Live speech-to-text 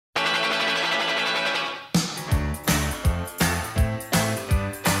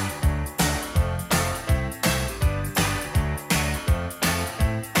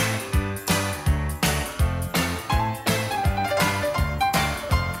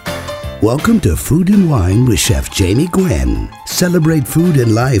Welcome to Food and Wine with Chef Jamie Gwen. Celebrate food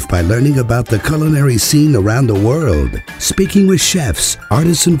and life by learning about the culinary scene around the world. Speaking with chefs,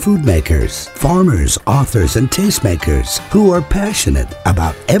 artisan food makers, farmers, authors, and tastemakers who are passionate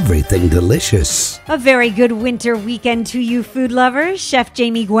about everything delicious. A very good winter weekend to you food lovers. Chef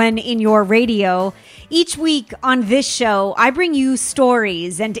Jamie Gwen in your radio. Each week on this show, I bring you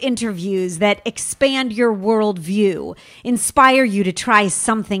stories and interviews that expand your worldview, inspire you to try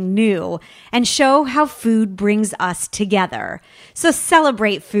something new, and show how food brings us together. So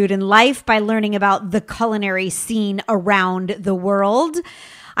celebrate food and life by learning about the culinary scene around the world.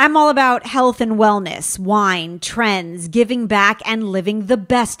 I'm all about health and wellness, wine, trends, giving back, and living the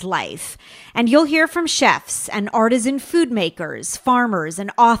best life. And you'll hear from chefs and artisan food makers, farmers and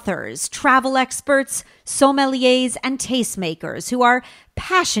authors, travel experts, sommeliers, and tastemakers who are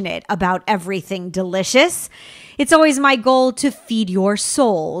passionate about everything delicious. It's always my goal to feed your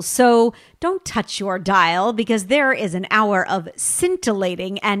soul, so don't touch your dial because there is an hour of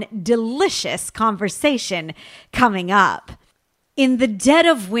scintillating and delicious conversation coming up. In the dead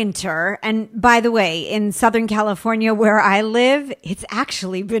of winter, and by the way, in Southern California where I live, it's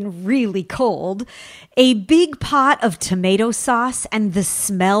actually been really cold, a big pot of tomato sauce and the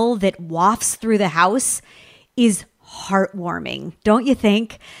smell that wafts through the house is heartwarming, don't you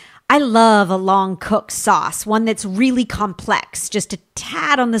think? I love a long cooked sauce, one that's really complex, just a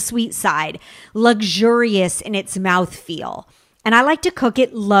tad on the sweet side, luxurious in its mouthfeel. And I like to cook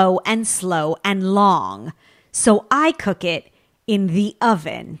it low and slow and long. So I cook it in the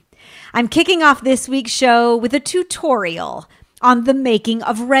oven. I'm kicking off this week's show with a tutorial on the making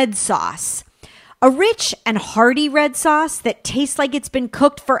of red sauce. A rich and hearty red sauce that tastes like it's been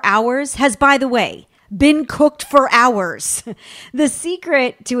cooked for hours has, by the way, been cooked for hours. The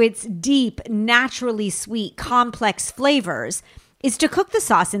secret to its deep, naturally sweet, complex flavors is to cook the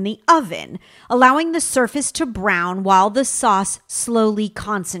sauce in the oven, allowing the surface to brown while the sauce slowly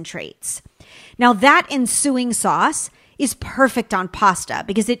concentrates. Now, that ensuing sauce is perfect on pasta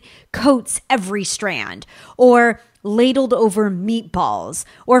because it coats every strand, or ladled over meatballs,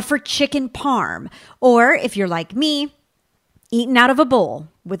 or for chicken parm, or if you're like me, eaten out of a bowl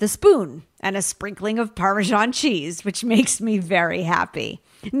with a spoon and a sprinkling of Parmesan cheese, which makes me very happy.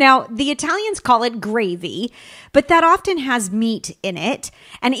 Now, the Italians call it gravy, but that often has meat in it,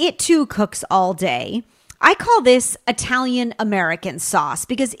 and it too cooks all day. I call this Italian-American sauce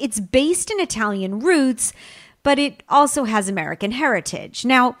because it's based in Italian roots, but it also has American heritage.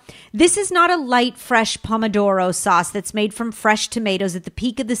 Now, this is not a light, fresh pomodoro sauce that's made from fresh tomatoes at the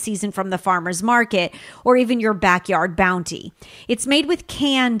peak of the season from the farmer's market or even your backyard bounty. It's made with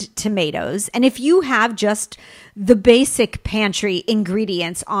canned tomatoes, and if you have just the basic pantry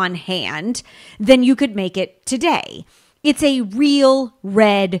ingredients on hand, then you could make it today. It's a real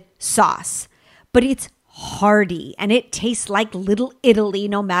red sauce, but it's hearty, and it tastes like Little Italy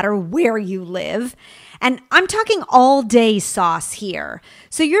no matter where you live. And I'm talking all day sauce here.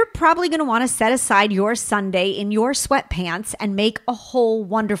 So you're probably going to want to set aside your Sunday in your sweatpants and make a whole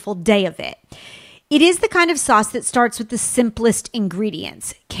wonderful day of it. It is the kind of sauce that starts with the simplest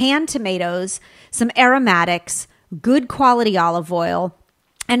ingredients: canned tomatoes, some aromatics, good quality olive oil,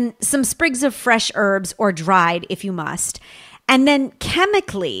 and some sprigs of fresh herbs or dried if you must. And then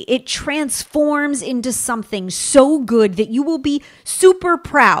chemically, it transforms into something so good that you will be super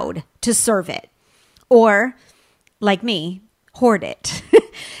proud to serve it. Or, like me, hoard it.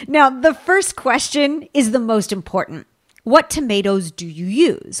 Now, the first question is the most important. What tomatoes do you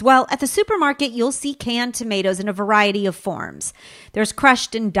use? Well, at the supermarket, you'll see canned tomatoes in a variety of forms. There's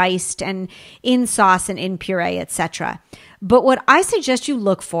crushed and diced and in sauce and in puree, etc. But what I suggest you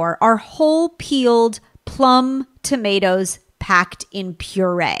look for are whole peeled plum tomatoes packed in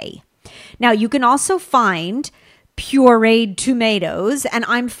puree. Now, you can also find pureed tomatoes, and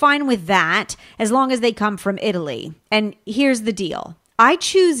I'm fine with that as long as they come from Italy. And here's the deal. I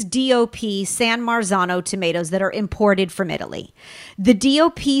choose DOP San Marzano tomatoes that are imported from Italy. The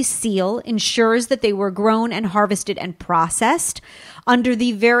DOP seal ensures that they were grown and harvested and processed under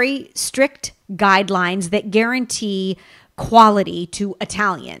the very strict guidelines that guarantee quality to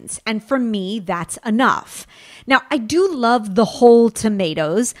Italians. And for me, that's enough. Now, I do love the whole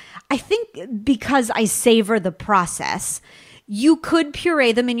tomatoes. I think because I savor the process. You could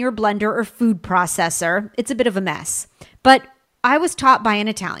puree them in your blender or food processor. It's a bit of a mess. But I was taught by an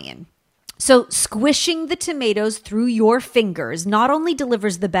Italian. So squishing the tomatoes through your fingers not only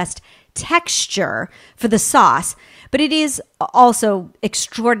delivers the best texture for the sauce, but it is also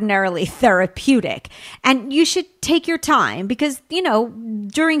extraordinarily therapeutic. And you should take your time because,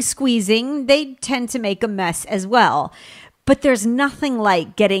 during squeezing, they tend to make a mess as well. But there's nothing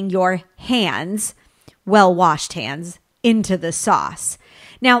like getting your hands, well-washed hands, into the sauce.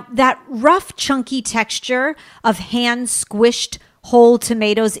 Now, that rough, chunky texture of hand-squished whole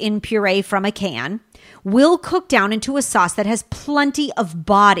tomatoes in puree from a can will cook down into a sauce that has plenty of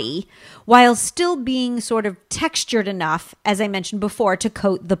body while still being sort of textured enough, as I mentioned before, to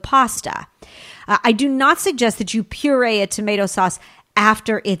coat the pasta. I do not suggest that you puree a tomato sauce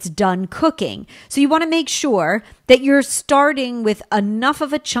after it's done cooking. So you want to make sure that you're starting with enough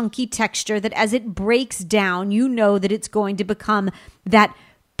of a chunky texture that as it breaks down, you know that it's going to become that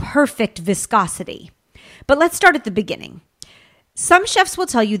perfect viscosity. But let's start at the beginning. Some chefs will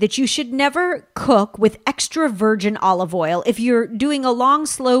tell you that you should never cook with extra virgin olive oil if you're doing a long,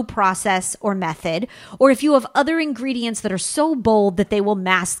 slow process or method, or if you have other ingredients that are so bold that they will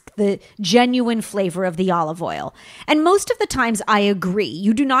mask the genuine flavor of the olive oil. And most of the times I agree.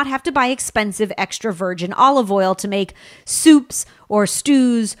 You do not have to buy expensive extra virgin olive oil to make soups or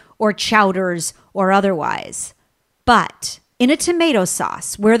stews or chowders or otherwise. But in a tomato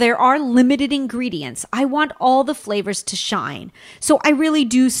sauce where there are limited ingredients, I want all the flavors to shine. So I really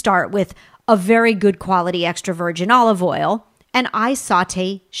do start with a very good quality extra virgin olive oil, and I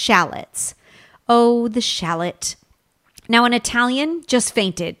saute shallots. Oh, the shallot. Now, an Italian just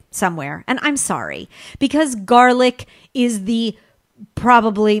fainted somewhere, and I'm sorry, because garlic is the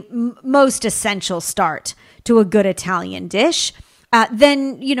probably most essential start to a good Italian dish.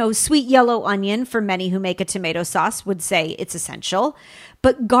 Then, sweet yellow onion, for many who make a tomato sauce, would say it's essential.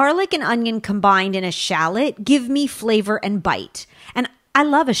 But garlic and onion combined in a shallot give me flavor and bite. And I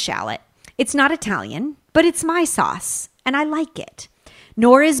love a shallot. It's not Italian, but it's my sauce, and I like it.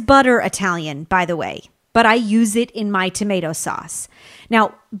 Nor is butter Italian, by the way, but I use it in my tomato sauce.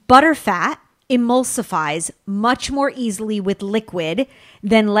 Now, butter fat emulsifies much more easily with liquid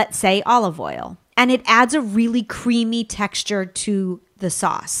than, let's say, olive oil. And it adds a really creamy texture to the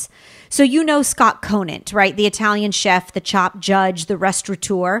sauce. So Scott Conant, right? The Italian chef, the chop judge, the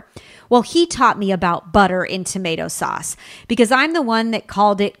restaurateur. Well, he taught me about butter in tomato sauce because I'm the one that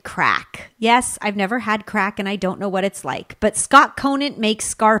called it crack. Yes, I've never had crack and I don't know what it's like. But Scott Conant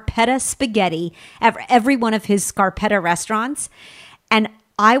makes scarpetta spaghetti at every one of his scarpetta restaurants. And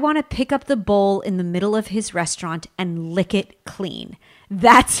I want to pick up the bowl in the middle of his restaurant and lick it clean.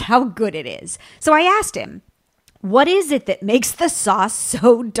 That's how good it is. So I asked him, what is it that makes the sauce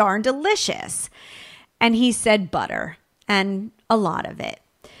so darn delicious? And he said butter, and a lot of it.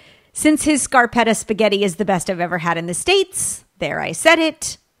 Since his scarpetta spaghetti is the best I've ever had in the States, there I said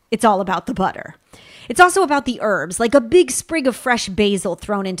it, it's all about the butter. It's also about the herbs, like a big sprig of fresh basil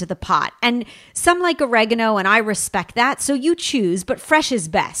thrown into the pot. And some like oregano, and I respect that, so you choose, but fresh is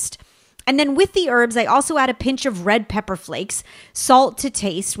best. And then with the herbs, I also add a pinch of red pepper flakes, salt to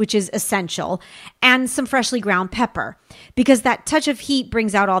taste, which is essential, and some freshly ground pepper, because that touch of heat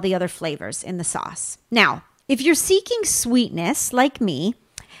brings out all the other flavors in the sauce. Now, if you're seeking sweetness like me,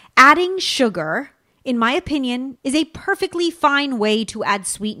 adding sugar, in my opinion, is a perfectly fine way to add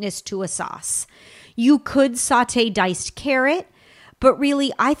sweetness to a sauce. You could saute diced carrot, but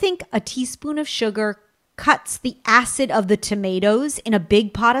really, I think a teaspoon of sugar cuts the acid of the tomatoes in a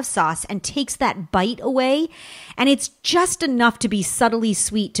big pot of sauce and takes that bite away. And it's just enough to be subtly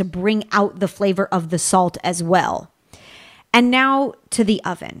sweet to bring out the flavor of the salt as well. And now to the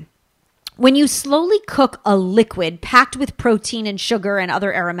oven. When you slowly cook a liquid packed with protein and sugar and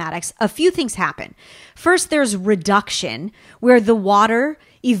other aromatics, a few things happen. First, there's reduction, where the water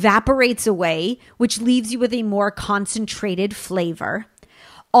evaporates away, which leaves you with a more concentrated flavor.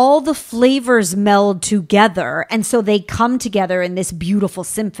 All the flavors meld together, and so they come together in this beautiful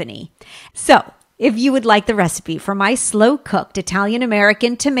symphony. So, if you would like the recipe for my slow-cooked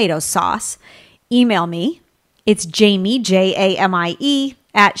Italian-American tomato sauce, email me. It's Jamie, Jamie,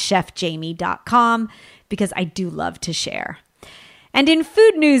 at chefjamie.com, because I do love to share. And in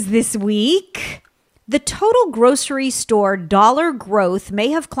food news this week, the total grocery store dollar growth may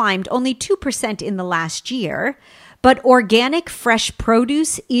have climbed only 2% in the last year, but organic fresh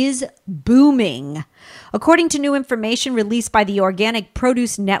produce is booming. According to new information released by the Organic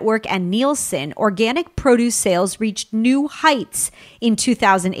Produce Network and Nielsen, organic produce sales reached new heights in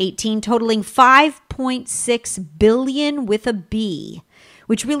 2018, totaling $5.6 billion with a B,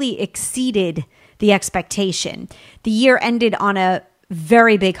 which really exceeded the expectation. The year ended on a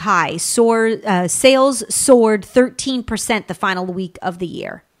very big high. Sales soared 13% the final week of the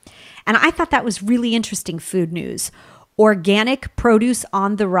year. And I thought that was really interesting food news. Organic produce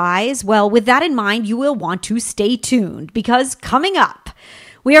on the rise. Well, with that in mind, you will want to stay tuned because coming up,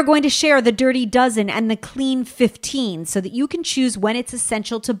 We are going to share the Dirty Dozen and the Clean 15 so that you can choose when it's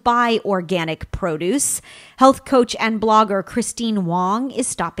essential to buy organic produce. Health coach and blogger Christine Wong is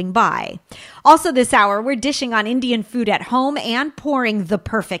stopping by. Also this hour, we're dishing on Indian food at home and pouring the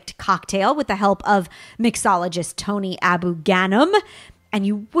perfect cocktail with the help of mixologist Tony Abu Ghanem. And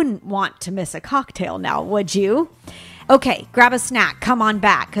you wouldn't want to miss a cocktail now, would you? Okay, grab a snack, come on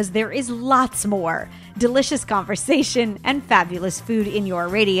back, because there is lots more delicious conversation and fabulous food in your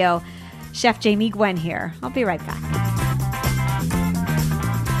radio. Chef Jamie Gwen here. I'll be right back.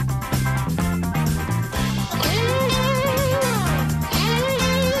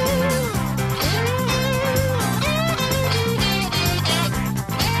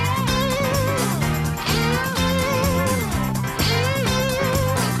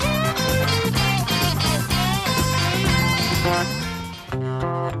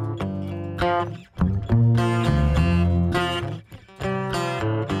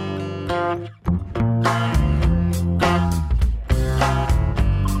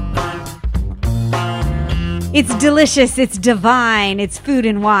 It's delicious, it's divine, it's food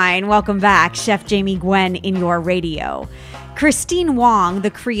and wine. Welcome back, Chef Jamie Gwen in your radio. Christine Wong, the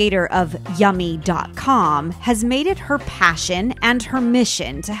creator of Yummy.com, has made it her passion and her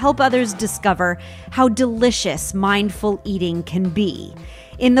mission to help others discover how delicious mindful eating can be.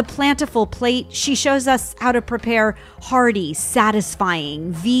 In The Plantiful Plate, she shows us how to prepare hearty,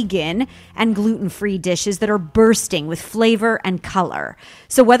 satisfying, vegan, and gluten-free dishes that are bursting with flavor and color.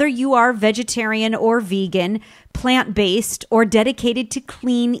 So whether you are vegetarian or vegan, plant-based, or dedicated to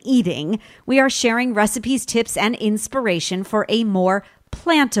clean eating, we are sharing recipes, tips, and inspiration for a more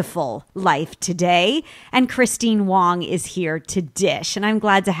plentiful life today. And Christine Wong is here to dish, and I'm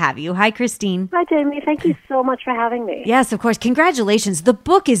glad to have you. Hi, Christine. Hi, Jamie. Thank you so much for having me. Yes, of course. Congratulations. The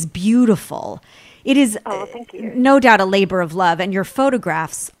book is beautiful. It is thank you. No doubt a labor of love, and your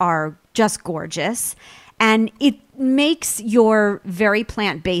photographs are just gorgeous. And it makes your very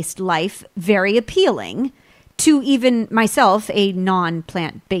plant-based life very appealing to even myself, a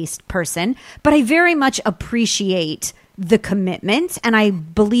non-plant-based person. But I very much appreciate the commitment, and I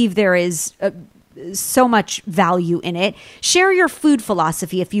believe there is so much value in it. Share your food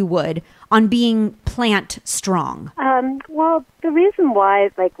philosophy, if you would, on being plant strong. Well, the reason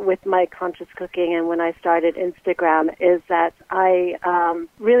why, like with my conscious cooking and when I started Instagram, is that I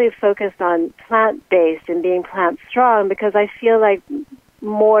really focused on plant-based and being plant strong because I feel like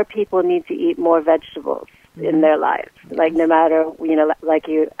more people need to eat more vegetables in their lives. Like no matter, like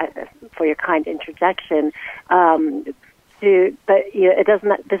you, for your kind introduction, but it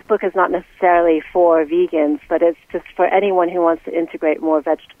doesn't. This book is not necessarily for vegans, but it's just for anyone who wants to integrate more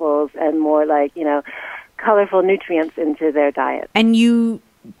vegetables and more colorful nutrients into their diet. And you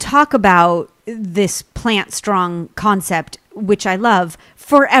talk about this plant strong concept, which I love,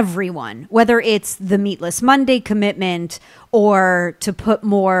 for everyone, whether it's the Meatless Monday commitment or to put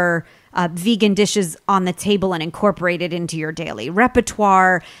more vegan dishes on the table and incorporate it into your daily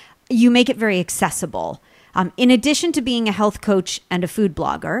repertoire. You make it very accessible. In addition to being a health coach and a food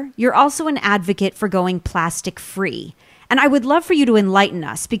blogger, you're also an advocate for going plastic free. And I would love for you to enlighten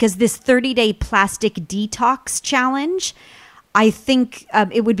us because this 30-day plastic detox challenge, I think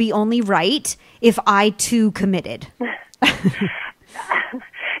it would be only right if I too committed.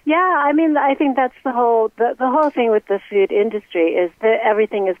 Yeah, I mean, I think that's the whole thing with the food industry is that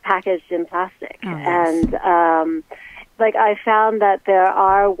everything is packaged in plastic. Oh, yes. And I found that there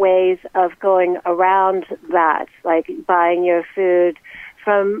are ways of going around that, like buying your food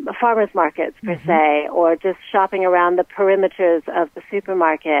from farmers markets per se, or just shopping around the perimeters of the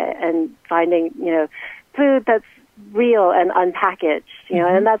supermarket and finding, food that's real and unpackaged,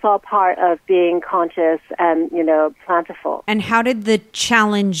 and that's all part of being conscious and, plentiful. And how did the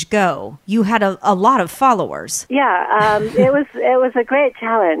challenge go? You had a lot of followers. Yeah, it was a great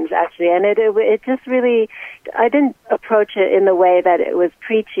challenge actually, and it just really, I didn't approach it in the way that it was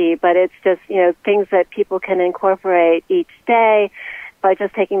preachy, but it's just, things that people can incorporate each day by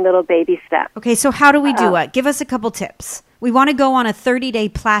just taking little baby steps. Okay, so how do we do it? Give us a couple tips. We want to go on a 30-day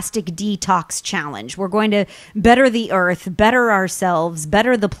plastic detox challenge. We're going to better the earth, better ourselves,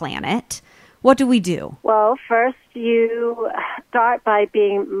 better the planet. What do we do? Well, first you start by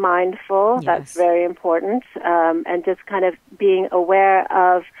being mindful. Yes. That's very important. And just kind of being aware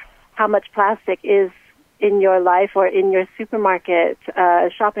of how much plastic is in your life or in your supermarket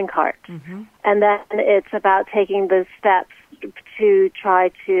shopping cart. And then it's about taking the steps to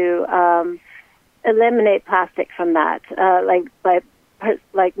try to eliminate plastic from that,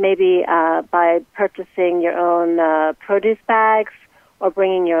 maybe by purchasing your own produce bags, or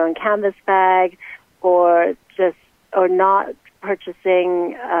bringing your own canvas bag, or not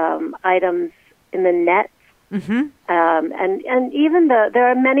purchasing items in the net. Mm-hmm. And even though there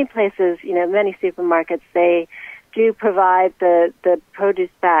are many places, many supermarkets, they do provide the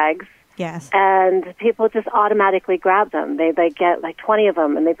produce bags. Yes. And people just automatically grab them. They get like 20 of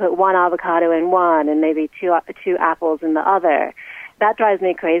them, and they put one avocado in one and maybe two apples in the other. That drives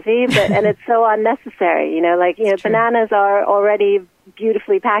me crazy, and it's so unnecessary. Bananas are already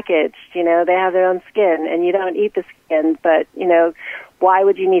beautifully packaged. They have their own skin, and you don't eat the skin, but, why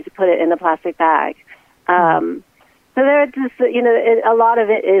would you need to put it in a plastic bag? So there are just, a lot of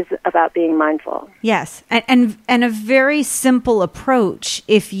it is about being mindful. Yes, and a very simple approach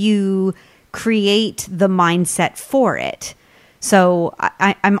if you create the mindset for it. So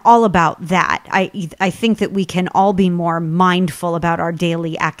I'm all about that. I think that we can all be more mindful about our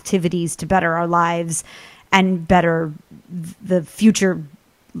daily activities to better our lives and better the future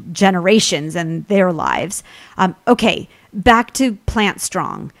generations and their lives. Okay, back to Plant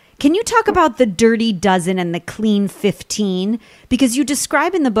Strong. Can you talk about the Dirty Dozen and the Clean 15? Because you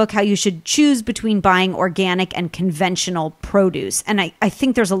describe in the book how you should choose between buying organic and conventional produce. And I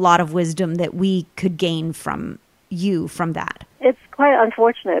think there's a lot of wisdom that we could gain from you from that. It's quite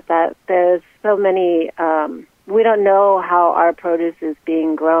unfortunate that there's so many, we don't know how our produce is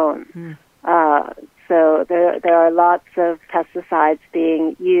being grown. So there are lots of pesticides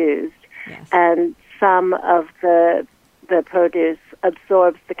being used. Yes. And some of the produce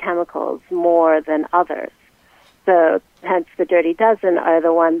absorbs the chemicals more than others. So hence the Dirty Dozen are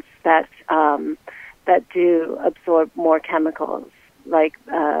the ones that do absorb more chemicals, like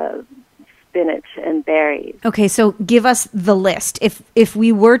spinach and berries. Okay, so give us the list. If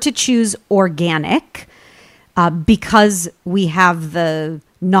we were to choose organic, because we have the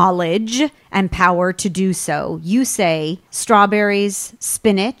knowledge and power to do so, you say strawberries,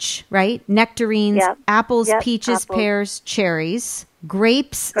 spinach, right? Nectarines, Yep. apples, Yep, peaches, apples. pears, cherries,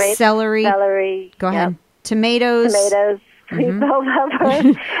 grapes, celery. Go ahead. Yep. Tomatoes. Sweet bell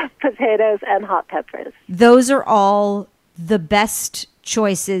peppers, potatoes, and hot peppers. Those are all the best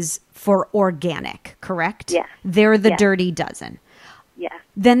choices for organic, correct? Yeah. They're the Yeah. Dirty Dozen. Yeah.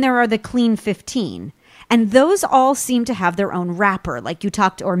 Then there are the Clean 15. And those all seem to have their own wrapper, like you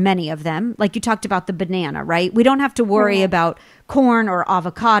talked, or many of them, like you talked about the banana, right? We don't have to worry about corn or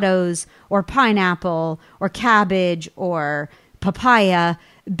avocados or pineapple or cabbage or papaya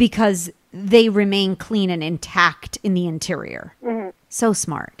because they remain clean and intact in the interior. Mm-hmm. So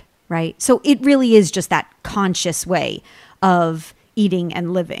smart, right? So it really is just that conscious way of eating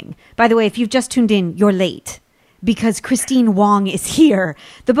and living. By the way, if you've just tuned in, you're late, because Christine Wong is here.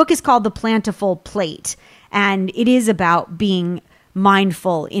 The book is called The Plentiful Plate, and it is about being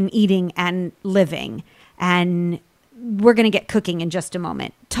mindful in eating and living. And we're going to get cooking in just a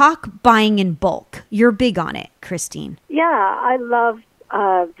moment. Talk buying in bulk. You're big on it, Christine. Yeah, I love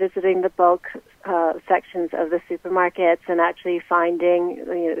visiting the bulk sections of the supermarkets and actually finding,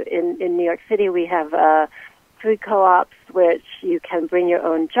 in New York City we have food co-ops which you can bring your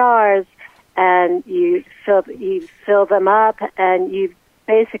own jars, and you fill them up, and you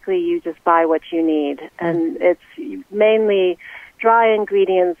just buy what you need. And it's mainly dry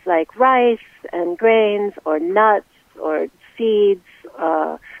ingredients like rice and grains or nuts or seeds.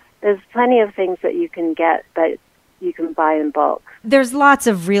 There's plenty of things that you can get that you can buy in bulk. There's lots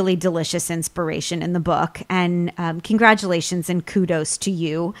of really delicious inspiration in the book, and congratulations and kudos to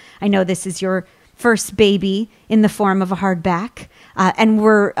you. I know this is your first baby in the form of a hardback, and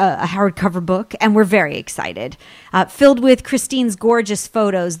we're a hardcover book, and we're very excited. Filled with Christine's gorgeous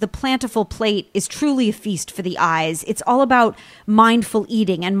photos, The Plentiful Plate is truly a feast for the eyes. It's all about mindful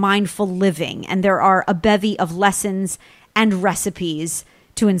eating and mindful living, and there are a bevy of lessons and recipes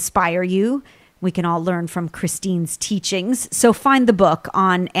to inspire you. We can all learn from Christine's teachings. So find the book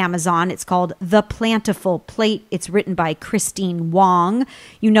on Amazon. It's called The Plentiful Plate. It's written by Christine Wong.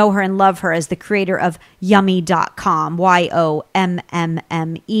 You know her and love her as the creator of Yummy.com, YOMMME.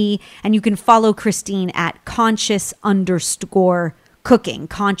 And you can follow Christine at conscious_cooking,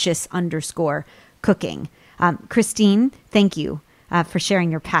 conscious_cooking. Christine, thank you for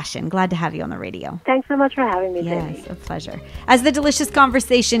sharing your passion. Glad to have you on the radio. Thanks so much for having me, Yes, Jamie. a pleasure. As the delicious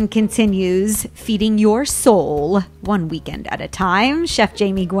conversation continues, feeding your soul one weekend at a time, Chef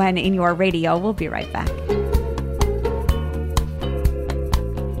Jamie Gwen in your radio. We'll be right back.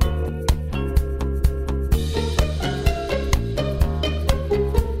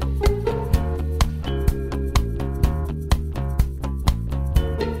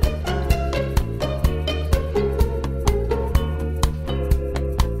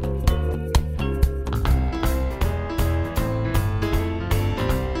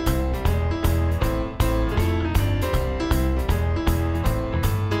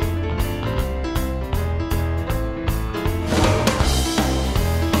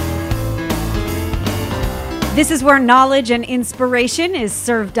 This is where knowledge and inspiration is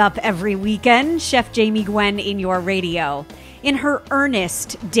served up every weekend. Chef Jamie Gwen in your radio. In her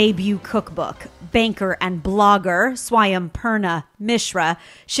earnest debut cookbook, banker and blogger Swayamparna Mishra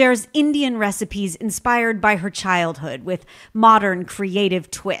shares Indian recipes inspired by her childhood with modern creative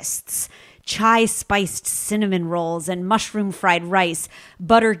twists. Chai-spiced cinnamon rolls and mushroom fried rice,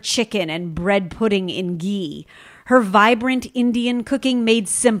 buttered chicken and bread pudding in ghee. Her vibrant Indian cooking made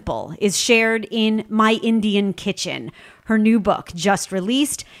simple is shared in My Indian Kitchen. Her new book, just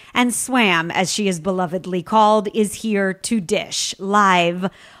released, and Swam, as she is belovedly called, is here to dish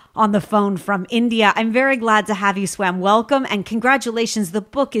live on the phone from India. I'm very glad to have you, Swam. Welcome and congratulations. The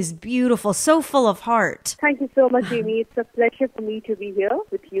book is beautiful, so full of heart. Thank you so much, Jamie. It's a pleasure for me to be here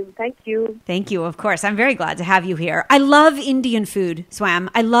with you. Thank you. Thank you, of course. I'm very glad to have you here. I love Indian food, Swam.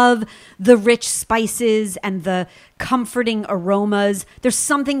 I love the rich spices and the comforting aromas. There's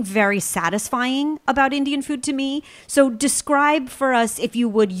something very satisfying about Indian food to me. So describe for us, if you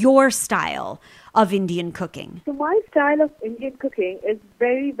would, your style of Indian cooking. So my style of Indian cooking is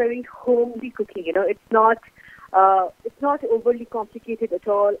very, very homely cooking. You know, it's not overly complicated at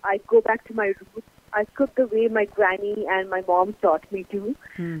all. I go back to my roots. I cook the way my granny and my mom taught me to.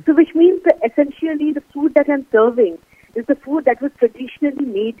 So which means that essentially the food that I'm serving is the food that was traditionally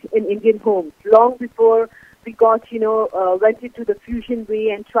made in Indian homes long before we got, went into the fusion way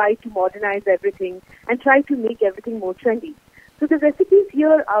and tried to modernize everything and try to make everything more trendy. So the recipes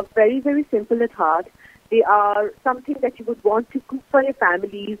here are very, very simple at heart. They are something that you would want to cook for your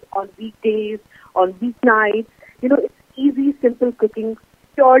families on weekdays, on weeknights. You know, it's easy, simple cooking,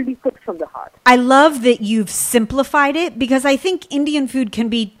 purely cooked from the heart. I love that you've simplified it because I think Indian food can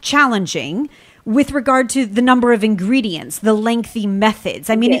be challenging with regard to the number of ingredients, the lengthy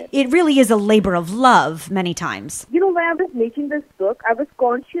methods. I mean, Yes. it really is a labor of love many times. You know, when I was making this book, I was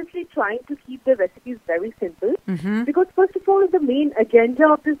consciously trying to keep the recipes very simple. Because first of all, the main agenda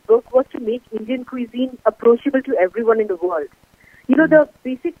of this book was to make Indian cuisine approachable to everyone in the world. You know, the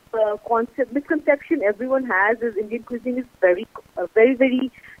basic misconception everyone has is Indian cuisine is very,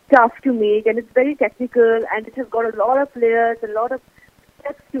 very tough to make, and it's very technical, and it has got a lot of layers, a lot of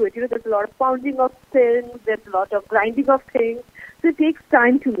steps to it. You know, there's a lot of pounding of things, there's a lot of grinding of things, so it takes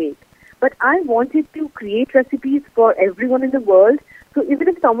time to make. But I wanted to create recipes for everyone in the world, so even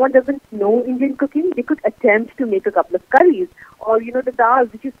if someone doesn't know Indian cooking, they could attempt to make a couple of curries, or, the dal,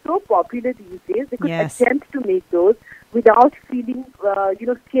 which is so popular these days, they could Yes. attempt to make those without feeling,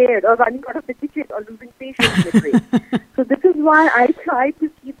 scared or running out of the kitchen or losing patience midway. So this is why I try to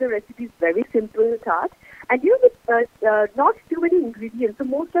keep the recipes very simple at heart. And with not too many ingredients. So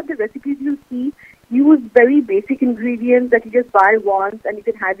most of the recipes you'll see use very basic ingredients that you just buy once and you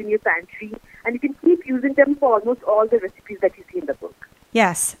can have in your pantry. And you can keep using them for almost all the recipes that you see in the book.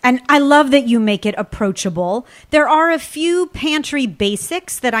 Yes, and I love that you make it approachable. There are a few pantry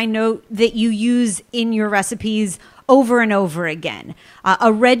basics that I know that you use in your recipes over and over again.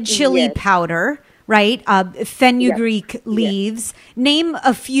 A red chili Yes. powder, right? Fenugreek leaves. Name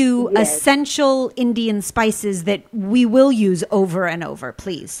a few essential Indian spices that we will use over and over,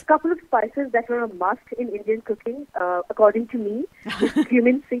 please. A couple of spices that are a must in Indian cooking, according to me, is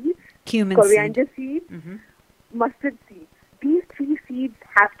cumin seeds, Cumin coriander seed. seeds, mustard seeds. These three seeds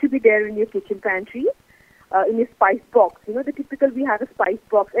have to be there in your kitchen pantry, in your spice box. You know, the typical, we have a spice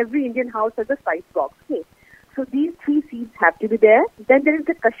box. Every Indian house has a spice box. Okay. So these three seeds have to be there. Then there is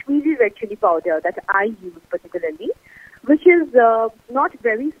the Kashmiri red chili powder that I use particularly, which is not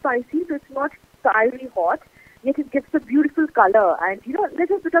very spicy, so it's not fiery hot, yet it gives a beautiful color and, a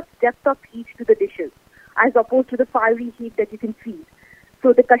little bit of depth of heat to the dishes, as opposed to the fiery heat that you can feed.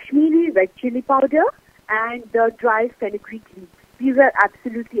 So the Kashmiri red chili powder and the dry fenugreek leaves. These are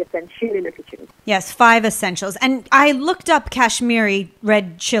absolutely essential in a kitchen. Yes, 5 essentials. And I looked up Kashmiri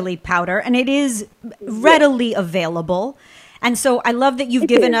red chili powder, and it is readily available. And so I love that you've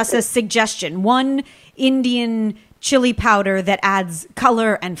given us a suggestion. One Indian chili powder that adds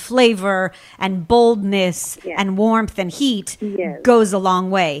color and flavor and boldness and warmth and heat goes a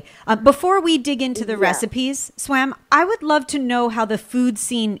long way. Before we dig into the recipes, Swam, I would love to know how the food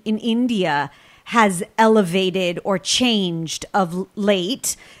scene in India has elevated or changed of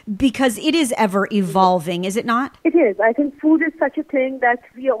late, because it is ever evolving, is it not? It is. I think food is such a thing that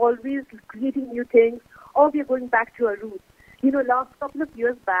we are always creating new things, or we are going back to our roots. Last couple of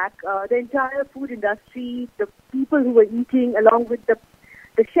years back, the entire food industry, the people who were eating, along with the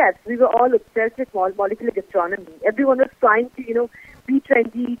chefs, we were all obsessed with molecular gastronomy. Everyone was trying to, be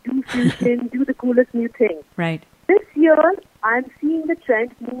trendy, do fusion, do the coolest new thing. Right. This year, I'm seeing the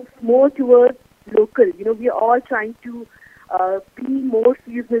trend move more towards local. We are all trying to be more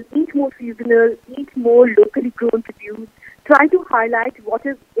seasonal, eat more locally grown produce. Try to highlight what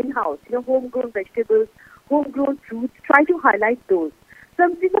is in-house, homegrown vegetables, homegrown fruits. Try to highlight those. So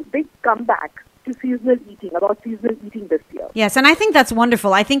I'm seeing a big comeback to seasonal eating this year. Yes, and I think that's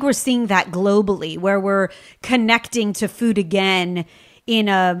wonderful. I think we're seeing that globally, where we're connecting to food again in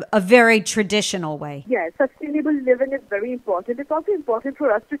a very traditional way. Yes, sustainable living is very important. It's also important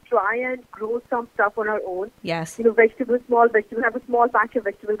for us to try and grow some stuff on our own. Yes. Vegetables, small vegetables, have a small patch of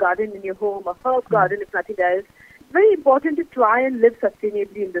vegetable garden in your home, a herb garden if nothing else. It's very important to try and live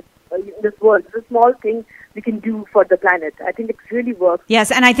sustainably in this world. It's a small thing we can do for the planet. I think it really works.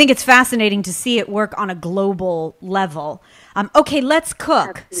 Yes, and I think it's fascinating to see it work on a global level. Okay, let's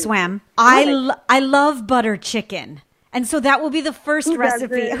cook, Absolutely. Swam. I love butter chicken. And so that will be the first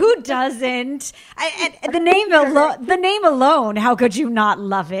recipe. Doesn't? Who doesn't? And the name alone, how could you not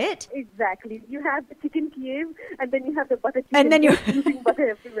love it? Exactly. You have the chicken cube, and then you have the butter chicken. And then you're using butter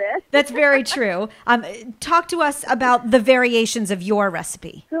everywhere. That's very true. Talk to us about the variations of your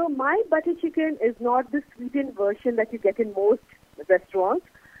recipe. So my butter chicken is not the sweetened version that you get in most restaurants.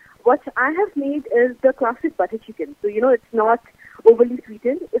 What I have made is the classic butter chicken. So, it's not overly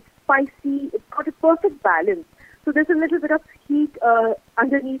sweetened. It's spicy. It's got a perfect balance. So there's a little bit of heat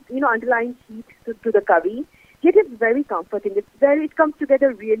underneath, underlying heat to the curry. Yet it's very comforting. It comes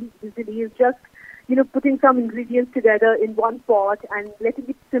together really easily. It's just, putting some ingredients together in one pot and letting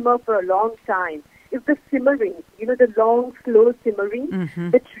it simmer for a long time. It's the simmering, the long, slow simmering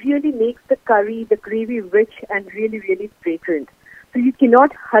that really makes the curry, the gravy rich and really, really fragrant. So you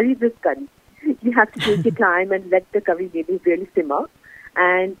cannot hurry this curry. You have to take your time and let the curry really simmer.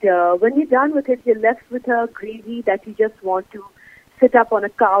 And when you're done with it, you're left with a gravy that you just want to sit up on a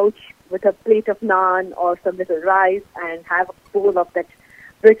couch with a plate of naan or some little rice and have a bowl of that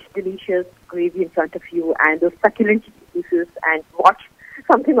rich, delicious gravy in front of you and those succulent pieces and watch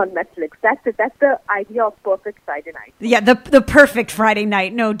something on Netflix. That's it. That's the idea of perfect Friday night. Yeah, the perfect Friday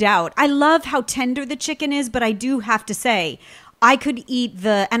night, no doubt. I love how tender the chicken is, but I do have to say, I could eat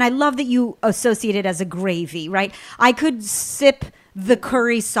and I love that you associate it as a gravy, right? I could sip the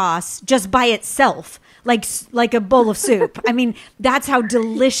curry sauce just by itself, like a bowl of soup. I mean, that's how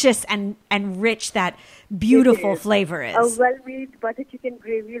delicious and rich that beautiful flavor is. A well-made butter chicken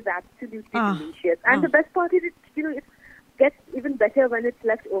gravy is absolutely delicious. And the best part is, it gets even better when it's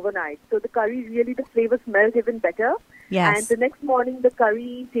left overnight. So the curry the flavors melt even better. Yes. And the next morning, the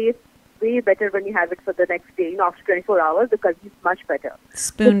curry tastes way better when you have it for the next day. After 24 hours, the curry is much better.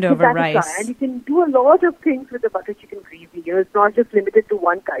 Spooned over rice. And you can do a lot of things with the butter chicken gravy. It's not just limited to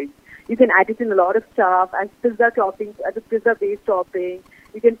one curry. You can add it in a lot of stuff as pizza toppings, as a pizza-based topping.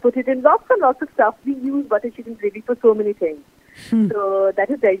 You can put it in lots and lots of stuff. We use butter chicken gravy for so many things. So that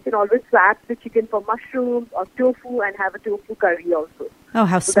is there. You can always swap the chicken for mushrooms or tofu and have a tofu curry also. Oh,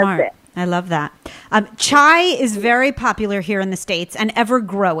 how smart. I love that. Chai is very popular here in the States and ever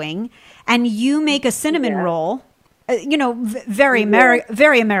growing. And you make a cinnamon roll, very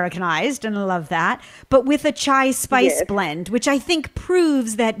Americanized, and I love that, but with a chai spice blend, which I think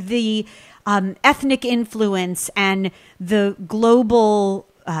proves that the ethnic influence and the global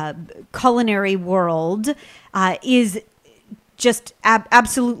culinary world is just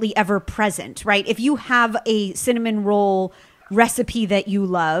absolutely ever present, right? If you have a cinnamon roll recipe that you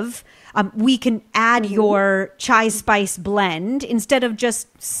love, we can add your chai spice blend instead of just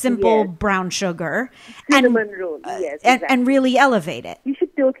simple brown sugar. Cinnamon roll, yes. Exactly. And really elevate it. You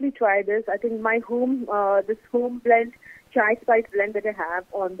should totally try this. I think my home blend, chai spice blend that I have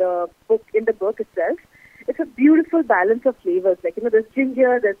in the book itself, it's a beautiful balance of flavors. There's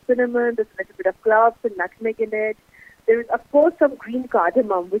ginger, there's cinnamon, there's a little bit of cloves and nutmeg in it. There is, of course, some green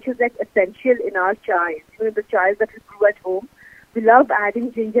cardamom, which is essential in our chais. The chais that we brew at home, we love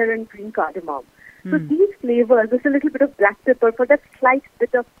adding ginger and green cardamom. So these flavors, there's a little bit of black pepper for that slight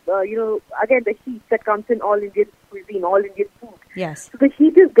bit of, again, the heat that comes in all Indian cuisine, all Indian food. Yes. So the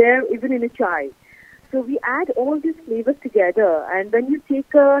heat is there even in a chai. So we add all these flavors together, and when you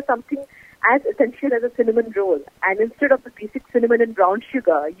take something as essential as a cinnamon roll, and instead of the basic cinnamon and brown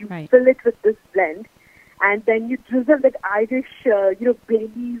sugar, you fill it with this blend, and then you drizzle that Irish,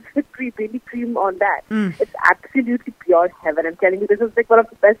 Bailey's Bailey cream on that. It's absolutely pure heaven. I'm telling you, this is one of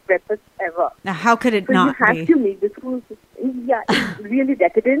the best breakfasts ever. Now, how could it not be? You have to make this food. Yeah, it's really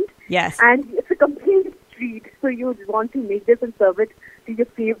decadent. Yes. And it's a complete treat. So you want to make this and serve it to your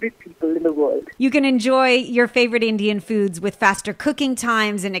favorite people in the world. You can enjoy your favorite Indian foods with faster cooking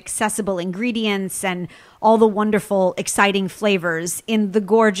times and accessible ingredients and all the wonderful, exciting flavors in the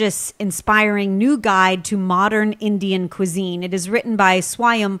gorgeous, inspiring new guide to modern Indian cuisine. It is written by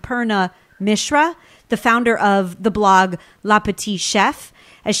Swayam Purna Mishra. the founder of the blog La Petite Chef,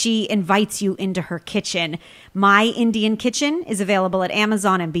 as she invites you into her kitchen. My Indian Kitchen is available at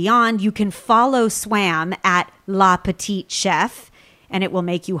Amazon and beyond. You can follow Swam at La Petite Chef, and it will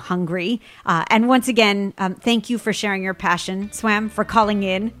make you hungry. And once again, thank you for sharing your passion, Swam, for calling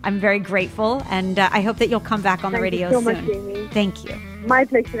in. I'm very grateful, and I hope that you'll come back on the radio soon. Thank you so much, Jamie. Thank you. My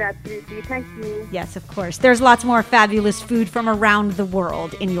pleasure, absolutely. Thank you. Yes, of course. There's lots more fabulous food from around the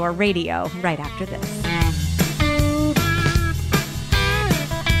world in your radio right after this.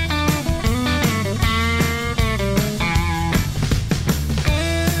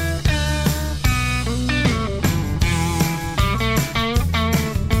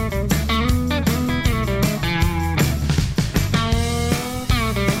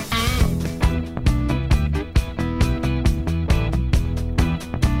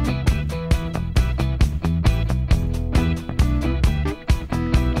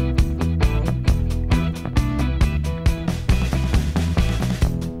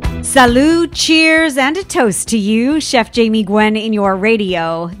 Salud, cheers, and a toast to you, Chef Jamie Gwen in your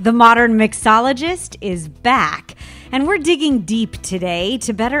radio. The Modern Mixologist is back, and we're digging deep today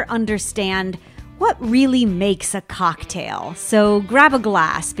to better understand what really makes a cocktail. So grab a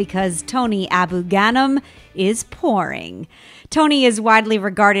glass because Tony Abu Ghanem is pouring. Tony is widely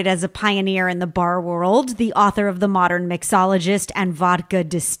regarded as a pioneer in the bar world, the author of The Modern Mixologist and Vodka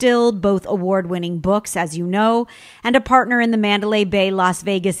Distilled, both award-winning books, as you know, and a partner in the Mandalay Bay, Las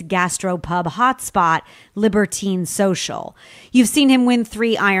Vegas gastropub hotspot, Libertine Social. You've seen him win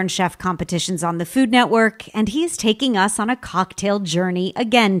 3 Iron Chef competitions on the Food Network, and he is taking us on a cocktail journey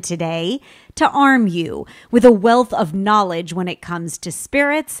again today to arm you with a wealth of knowledge when it comes to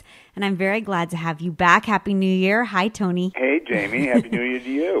spirits. And I'm very glad to have you back. Happy New Year. Hi, Tony. Hey, Jamie. Happy New Year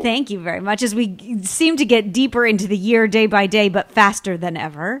to you. Thank you very much. As we seem to get deeper into the year day by day, but faster than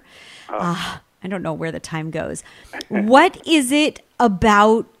ever. I don't know where the time goes. What is it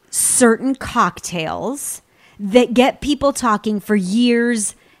about certain cocktails that get people talking for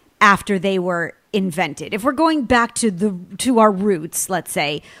years after they were invented? If we're going back to our roots, let's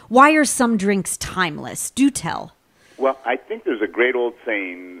say, why are some drinks timeless? Do tell. Well, I think there's a great old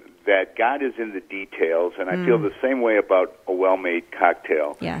saying that God is in the details, and I feel the same way about a well-made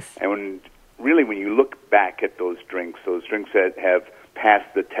cocktail. Yes. And when you look back at those drinks that have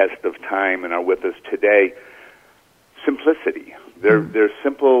passed the test of time and are with us today, simplicity. They're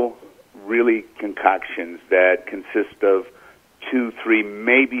simple, really concoctions that consist of 2, 3,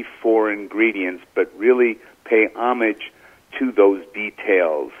 maybe 4 ingredients, but really pay homage to those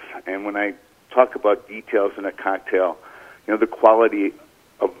details. And when I talk about details in a cocktail, the quality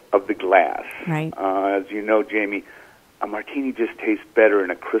of the glass. Right. As you know, Jamie, a martini just tastes better in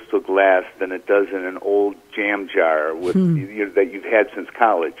a crystal glass than it does in an old jam jar with that you've had since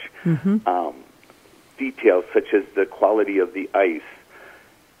college. Details such as the quality of the ice.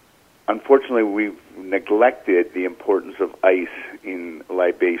 Unfortunately, we've neglected the importance of ice in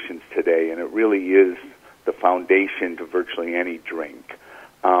libations today, and it really is the foundation to virtually any drink.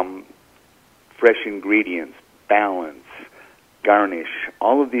 Fresh ingredients, balance, garnish,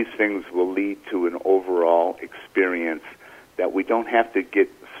 all of these things will lead to an overall experience that we don't have to get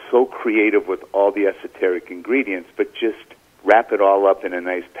so creative with all the esoteric ingredients, but just wrap it all up in a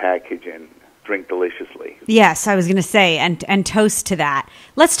nice package and drink deliciously. Yes, I was going to say, and toast to that.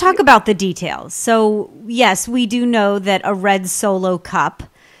 Let's talk about the details. So, yes, we do know that a red Solo cup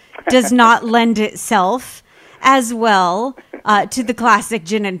does not lend itself as well to the classic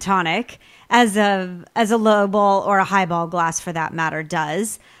gin and tonic as a lowball or a highball glass, for that matter,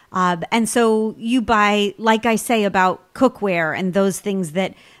 does. And so you buy, like I say about cookware and those things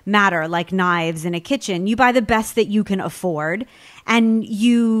that matter, like knives in a kitchen, you buy the best that you can afford and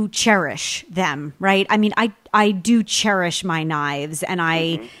you cherish them, right? I mean, I do cherish my knives and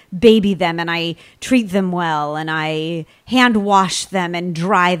I baby them and I treat them well and I hand wash them and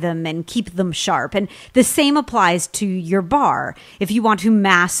dry them and keep them sharp. And the same applies to your bar. If you want to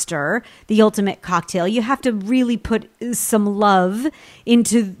master the ultimate cocktail, you have to really put some love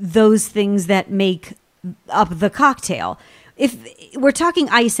into those things that make up the cocktail. If we're talking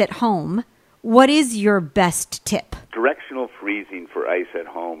ice at home, what is your best tip? Directional freezing for ice at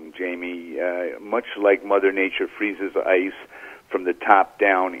home, Jamie. Much like Mother Nature freezes ice from the top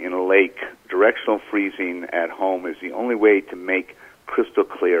down in a lake, directional freezing at home is the only way to make crystal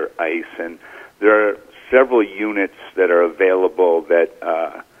clear ice. And there are several units that are available that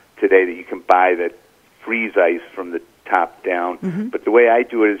today that you can buy that freeze ice from the top down. But the way I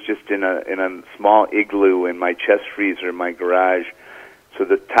do it is just in a small igloo in my chest freezer in my garage. So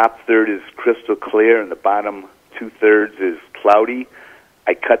the top third is crystal clear and the bottom 2/3 is cloudy.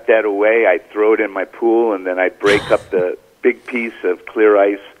 I cut that away, I throw it in my pool, and then I break up the big piece of clear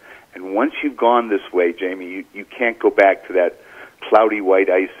ice. And once you've gone this way, Jamie, you can't go back to that cloudy white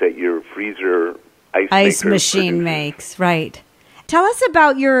ice that your freezer ice machine produces. makes, right. Tell us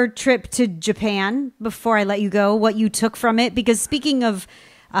about your trip to Japan before I let you go, what you took from it, because speaking of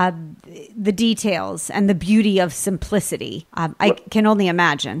the details and the beauty of simplicity, I can only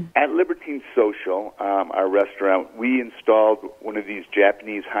imagine. At Libertine Social, our restaurant, we installed one of these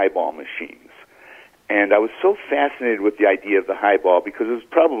Japanese highball machines. And I was so fascinated with the idea of the highball because it was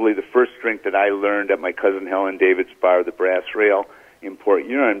probably the first drink that I learned at my cousin Helen David's bar, the Brass Rail in Port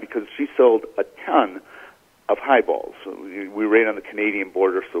Huron, because she sold a ton of highballs. So we were right on the Canadian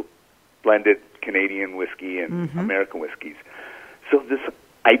border, so blended Canadian whiskey and American whiskeys. So this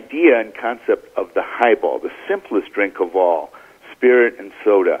idea and concept of the highball, the simplest drink of all, spirit and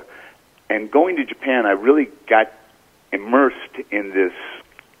soda. And going to Japan, I really got immersed in this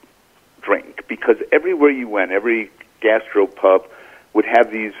drink because everywhere you went, every gastropub would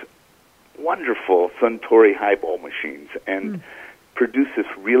have these wonderful Suntory highball machines and produce this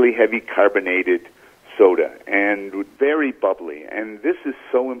really heavy carbonated soda and very bubbly. And this is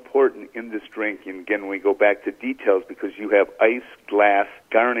so important in this drink. And again, we go back to details because you have ice, glass,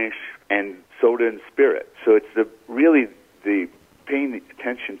 garnish, and soda and spirit. So it's really paying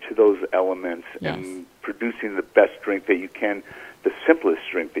attention to those elements and producing the best drink that you can, the simplest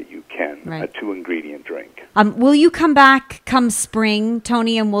drink that you can, a 2-ingredient drink. Will you come back come spring,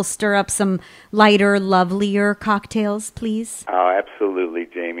 Tony, and we'll stir up some lighter, lovelier cocktails, please? Oh, absolutely,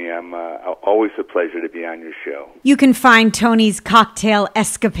 Jamie. I'm always a pleasure to be on your show. You can find Tony's cocktail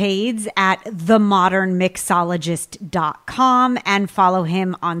escapades at themodernmixologist.com and follow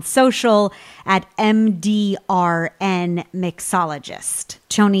him on social at MDRN Mixologist.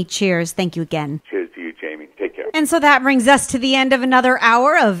 Tony, cheers. Thank you again. Cheers to you, Jamie. Take care. And so that brings us to the end of another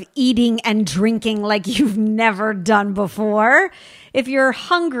hour of eating and drinking like you've never done before. If you're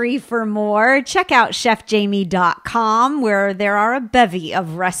hungry for more, check out chefjamie.com, where there are a bevy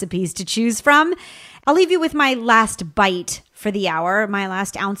of recipes to choose from. I'll leave you with my last bite for the hour, my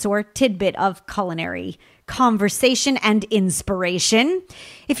last ounce or tidbit of culinary conversation and inspiration.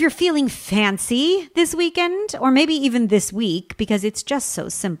 If you're feeling fancy this weekend, or maybe even this week, because it's just so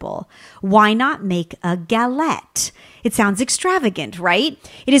simple, why not make a galette? It sounds extravagant, right?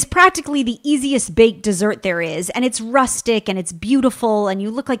 It is practically the easiest baked dessert there is, and it's rustic and it's beautiful, and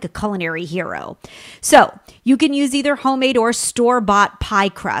you look like a culinary hero. So you can use either homemade or store-bought pie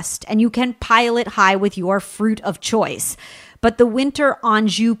crust, and you can pile it high with your fruit of choice. But the winter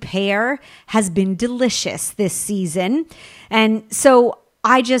Anjou pear has been delicious this season. And so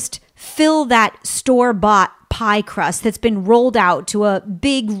I just fill that store-bought pie crust that's been rolled out to a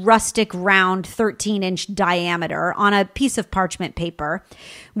big rustic round 13-inch diameter on a piece of parchment paper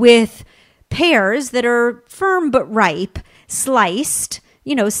with pears that are firm but ripe, sliced,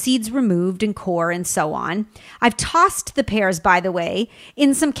 seeds removed and core and so on. I've tossed the pears, by the way,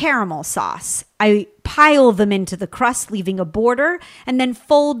 in some caramel sauce. I pile them into the crust, leaving a border, and then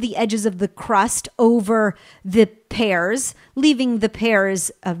fold the edges of the crust over the pears, leaving the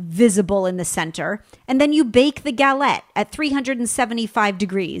pears visible in the center. And then you bake the galette at 375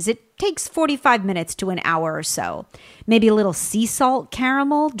 degrees. It takes 45 minutes to an hour or so. Maybe a little sea salt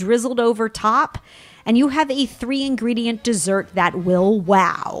caramel drizzled over top. And you have a 3-ingredient dessert that will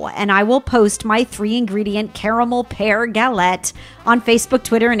wow. And I will post my 3-ingredient caramel pear galette on Facebook,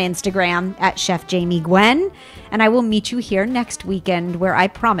 Twitter, and Instagram at Chef Jamie Gwen. And I will meet you here next weekend, where I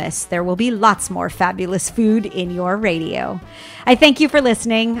promise there will be lots more fabulous food in your radio. I thank you for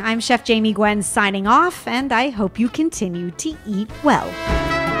listening. I'm Chef Jamie Gwen signing off, and I hope you continue to eat well.